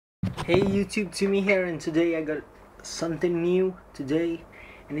Hey YouTube, Timmy here, and today I got something new today,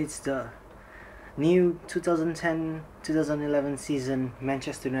 and it's the new 2010-2011 season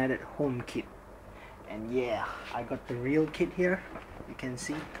Manchester United home kit. And yeah, I got the real kit here. You can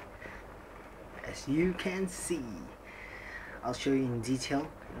see, as you can see, I'll show you in detail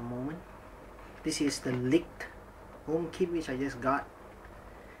in a moment. This is the leaked home kit which I just got,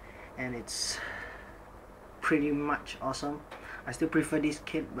 and it's pretty much awesome. I still prefer this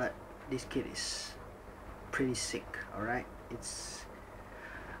kit, but this kit is pretty sick. Alright, it's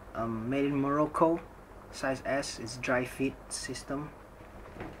made in Morocco, size S. It's dry fit system.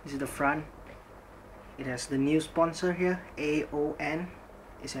 This is the front. It has the new sponsor here, AON.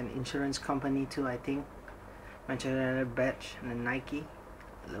 It's an insurance company too, I think. Manchester United badge and the Nike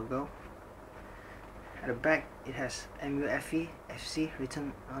logo. At the back it has MUFE FC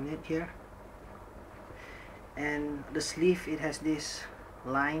written on it here, and the sleeve it has these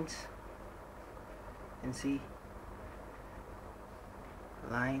lines. You can see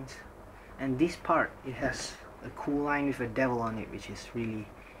lines, and this part it has a cool line with a devil on it, which is really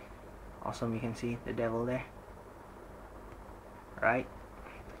awesome. You can see the devil there, right?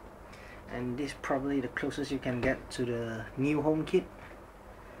 And this is probably the closest you can get to the new home kit.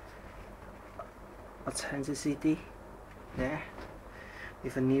 Authenticity there,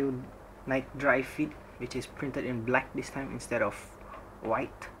 with a new Nike dry fit, which is printed in black this time instead of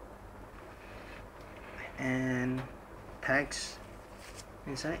white, and tags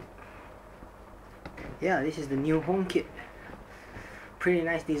inside. Yeah, this is the new home kit. Pretty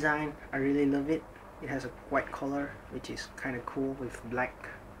nice design. I really love it. It has a white color, which is kind of cool, with black.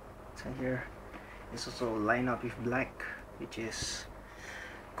 So here it's also lined up with black, which is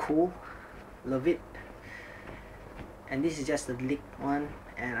cool. Love it. And this is just the leaked one,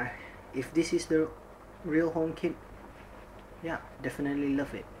 and if this is the real home kit, yeah, definitely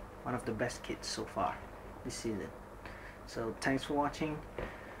love it. One of the best kits so far this season. So thanks for watching.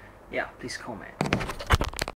 Yeah, please comment.